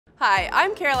Hi,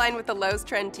 I'm Caroline with the Lowe's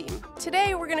Trend Team.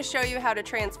 Today we're going to show you how to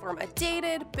transform a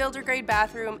dated, builder-grade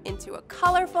bathroom into a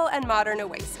colorful and modern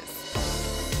oasis.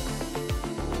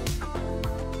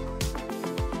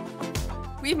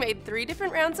 We've made 3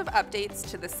 different rounds of updates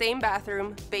to the same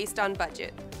bathroom based on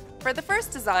budget. For the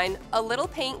first design, a little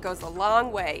paint goes a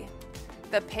long way.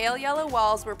 The pale yellow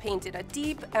walls were painted a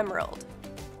deep emerald.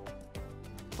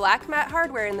 Black matte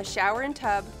hardware in the shower and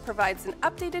tub provides an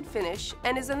updated finish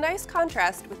and is a nice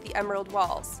contrast with the emerald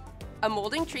walls. A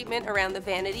molding treatment around the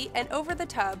vanity and over the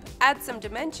tub adds some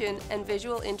dimension and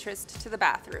visual interest to the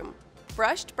bathroom.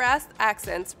 Brushed brass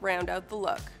accents round out the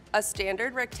look. A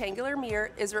standard rectangular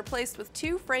mirror is replaced with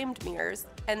 2 framed mirrors,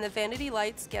 and the vanity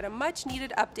lights get a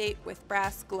much-needed update with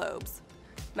brass globes.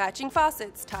 Matching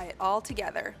faucets tie it all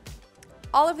together.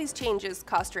 All of these changes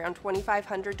cost around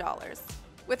 $2,500.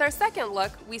 With our second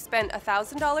look, we spent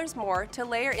 $1,000 more to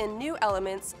layer in new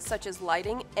elements such as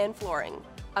lighting and flooring.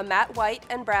 A matte white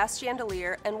and brass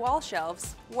chandelier and wall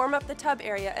shelves warm up the tub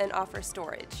area and offer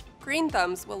storage. Green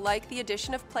thumbs will like the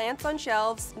addition of plants on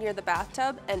shelves near the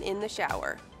bathtub and in the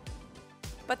shower.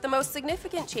 But the most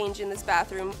significant change in this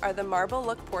bathroom are the marble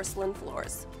look porcelain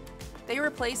floors. They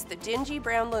replace the dingy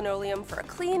brown linoleum for a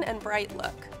clean and bright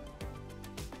look.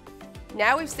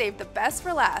 Now we've saved the best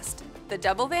for last. The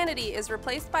double vanity is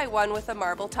replaced by one with a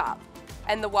marble top,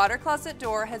 and the water closet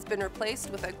door has been replaced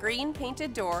with a green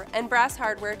painted door and brass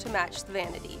hardware to match the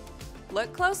vanity.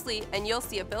 Look closely and you'll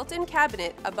see a built-in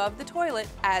cabinet above the toilet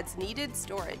adds needed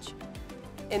storage.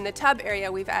 In the tub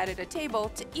area, we've added a table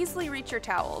to easily reach your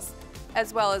towels,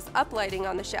 as well as uplighting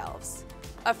on the shelves.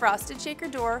 A frosted shaker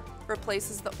door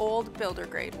replaces the old builder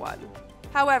grade one.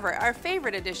 However, our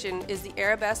favorite addition is the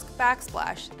arabesque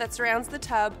backsplash that surrounds the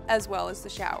tub as well as the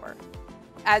shower.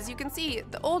 As you can see,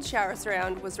 the old shower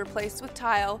surround was replaced with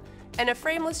tile, and a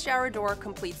frameless shower door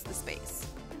completes the space.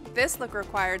 This look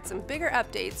required some bigger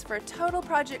updates for a total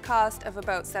project cost of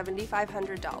about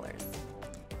 $7,500.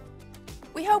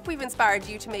 We hope we've inspired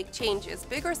you to make changes,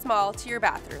 big or small, to your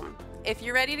bathroom. If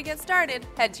you're ready to get started,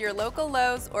 head to your local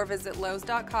Lowe's or visit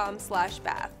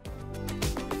lowes.com/bath.